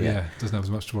as much year. Doesn't have as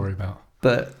much to worry about.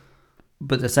 But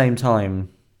at the same time,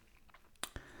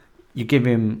 you give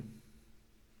him.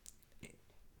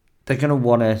 They're going to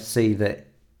want to see that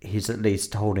he's at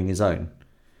least holding his own.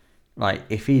 Like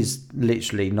if he's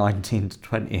literally 19th to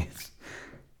 20th,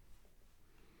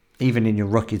 even in your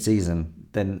rookie season,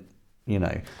 then.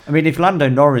 I mean, if Lando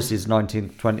Norris is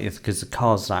 19th, 20th because the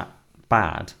car's that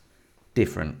bad,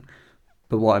 different.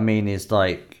 But what I mean is,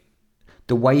 like,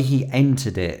 the way he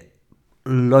entered it,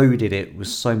 loaded it with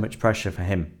so much pressure for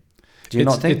him. Do you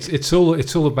not think? It's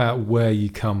all about where you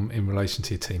come in relation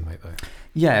to your teammate, though.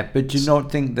 Yeah, but do you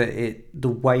not think that the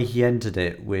way he entered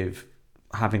it with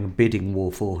having a bidding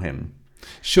war for him,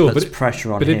 sure, puts but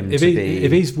pressure on but him if to be.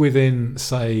 If he's within,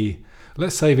 say,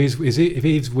 let's say if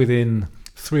he's within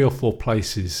 3 or 4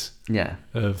 places,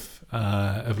 of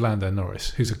Lando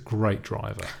Norris, who's a great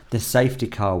driver. The safety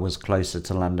car was closer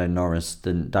to Lando Norris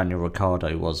than Daniel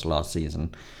Ricciardo was last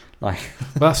season.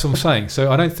 That's what I'm saying.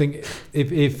 So I don't think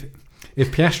if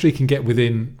Piastri can get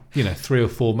within 3 or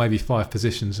 4, maybe 5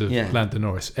 positions of Lando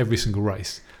Norris every single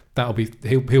race, he'll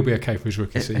be okay for his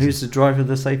rookie season. Who's the driver of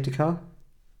the safety car?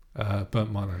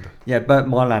 Bernd Mailander. Yeah, Bernd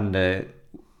Mailander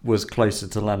was closer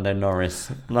to Lando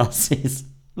Norris last season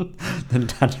than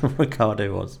Daniel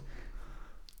Ricciardo was.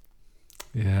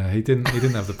 Yeah, he didn't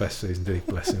have the best season, did he?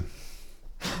 Bless him.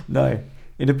 No,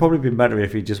 it'd have probably been better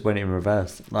if he just went in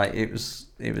reverse. It was.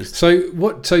 So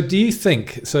what? So do you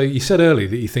think? So you said earlier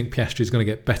that you think Piastri is going to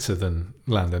get better than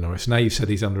Lando Norris. Now you've said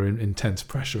he's under intense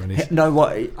pressure, and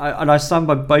I stand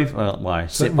by both. I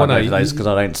sit by both of those because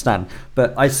I don't stand.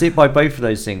 But I sit by both of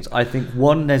those things. I think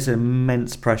one, there's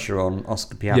immense pressure on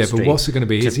Oscar Piastri. Yeah, but what's it going to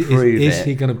be? Is he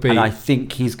going to be? And I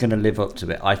think he's going to live up to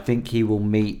it. I think he will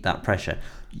meet that pressure.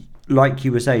 Like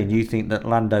you were saying, you think that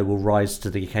Lando will rise to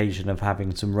the occasion of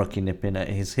having some rookie nipping at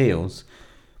his heels.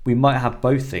 We might have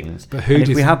both things. But if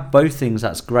we have both things,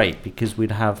 that's great, because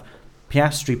we'd have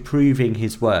Piastri proving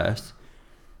his worth,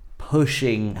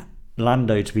 pushing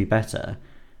Lando to be better,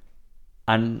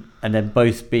 and then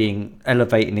both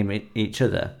elevating him each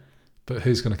other. But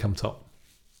who's going to come top?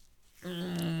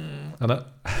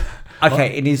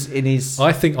 Okay, in his.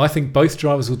 I think both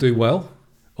drivers will do well.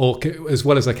 Or as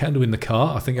well as they can do in the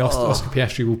car. I think Oscar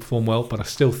Piastri will perform well, but I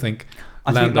still think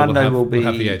Lando will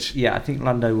have the edge. Yeah, I think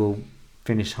Lando will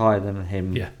finish higher than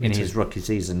him in his rookie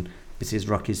season. It's his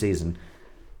rookie season.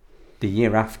 The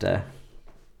year after,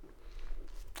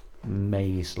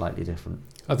 maybe slightly different.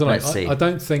 I don't know. Let's see. I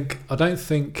don't think.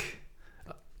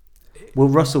 Will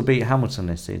Russell beat Hamilton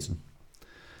this season?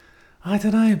 I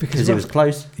don't know, because he was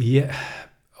close. Yeah.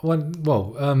 He did,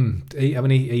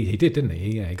 didn't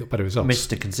he? Yeah, he got better results. Missed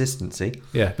the consistency.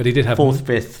 Yeah, but he did have fourth,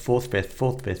 fifth.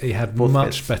 He had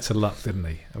much better luck, didn't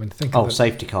he? I mean,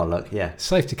 safety car luck. Yeah,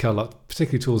 safety car luck,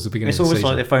 particularly towards the beginning. It's of the almost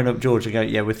season. like they phone up George and go,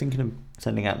 "Yeah, we're thinking of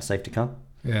sending out the safety car."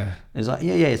 Yeah, it's like,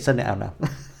 yeah, send it out now.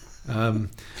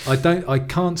 I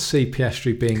can't see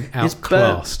Piastri being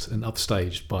outclassed and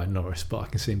upstaged by Norris, but I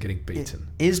can see him getting beaten.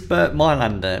 Is Bernd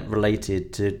Mailander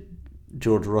related to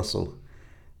George Russell?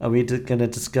 Are we going to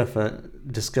discover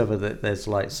that there's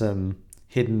some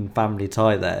hidden family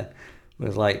tie there,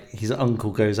 where his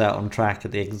uncle goes out on track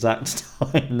at the exact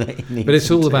time that he needs? But it's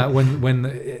all about when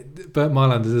Bernd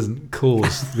Mailander doesn't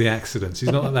cause the accidents. He's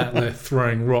not like that there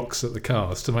throwing rocks at the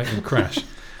cars to make them crash,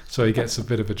 so he gets a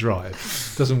bit of a drive.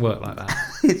 It doesn't work like that.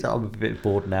 I'm a bit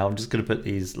bored now. I'm just going to put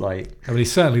these I mean,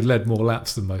 he's certainly led more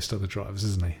laps than most other drivers,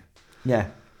 isn't he? Yeah,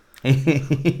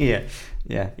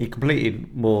 yeah. He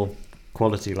completed more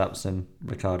quality laps than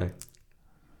Ricciardo.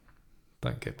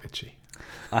 Don't get bitchy.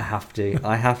 I have to.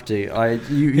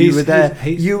 You were there.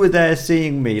 You were there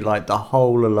seeing me the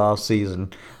whole of last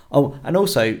season. Oh, and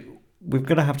also we're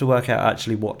gonna have to work out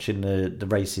actually watching the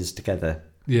races together.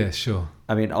 Yeah, sure.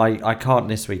 I mean, I can't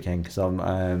this weekend because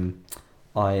I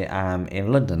am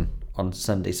in London on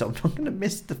Sunday, so I'm not gonna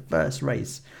miss the first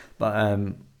race. But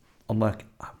I'm working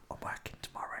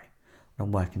tomorrow.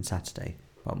 I'm working Saturday.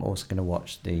 I'm also going to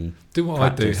watch the Do what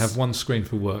practice. I do. Have one screen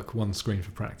for work, one screen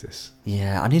for practice.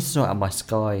 Yeah, I need to sort out my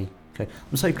Sky. Okay.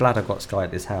 I'm so glad I got Sky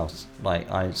at this house.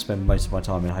 I spend most of my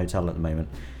time in a hotel at the moment.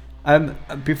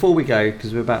 Before we go,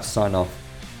 because we're about to sign off,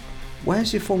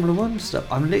 where's your Formula 1 stuff?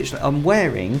 I'm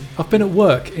wearing... I've been at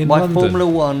work in London. My Formula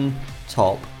 1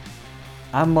 top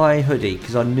and my hoodie,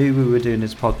 because I knew we were doing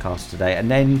this podcast today,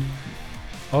 and then...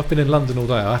 I've been in London all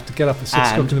day. I have to get up at 6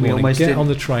 o'clock in the morning, get on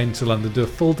the train to London, do a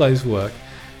full day's work,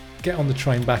 get on the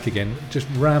train back again, just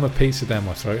ram a pizza down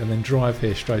my throat, and then drive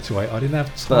here straight away. I didn't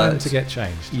have time to get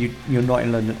changed. You're not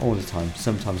in London all the time.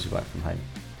 Sometimes you work from home.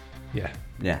 Yeah,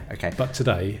 okay. But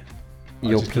today,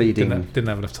 you're pleading. Didn't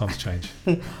have enough time to change.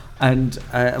 and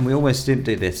we almost didn't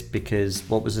do this because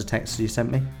what was the text you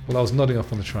sent me? Well, I was nodding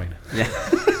off on the train. Yeah.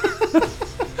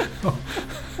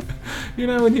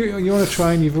 When you're on a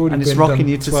train, you've already been rocking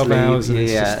you done to 12 sleep. hours, and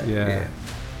Yeah.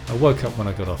 I woke up when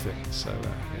I got off it, so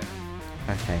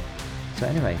yeah. Okay. So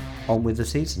anyway, on with the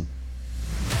season.